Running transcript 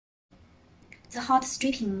the hot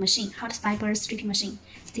stripping machine, hot fiber stripping machine.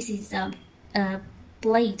 This is a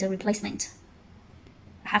blade replacement.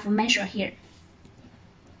 I have a measure here.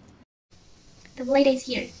 The blade is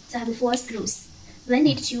here. So I have 4 screws. When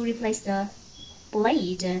need to replace the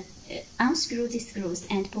blade, unscrew these screws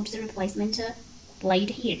and put the replacement blade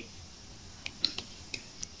here.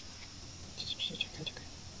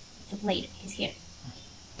 The blade is here.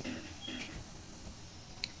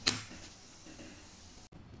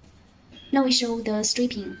 Now we show the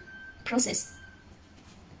stripping process.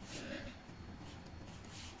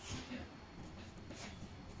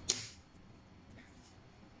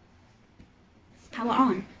 Power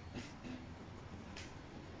on.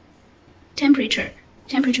 Temperature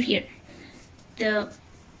here. The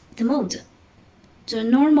mode, the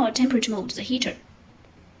normal temperature mode, the heater.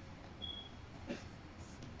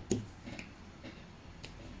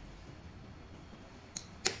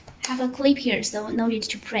 Have a clip here, so no need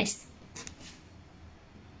to press.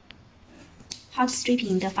 Hot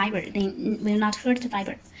stripping the fiber, then will not hurt the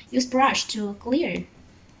fiber. Use brush to clear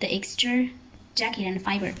the extra jacket and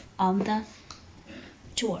fiber on the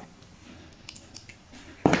tool.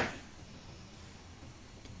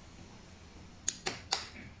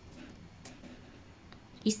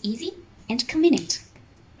 It's easy and convenient.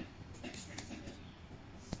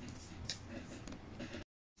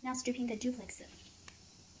 Now stripping the duplex.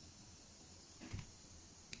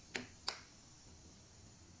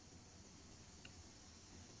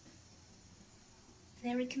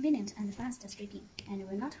 Very convenient and fast stripping, and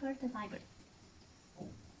will not hurt the fiber.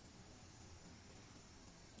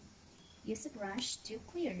 Use a brush to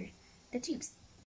clear the tubes.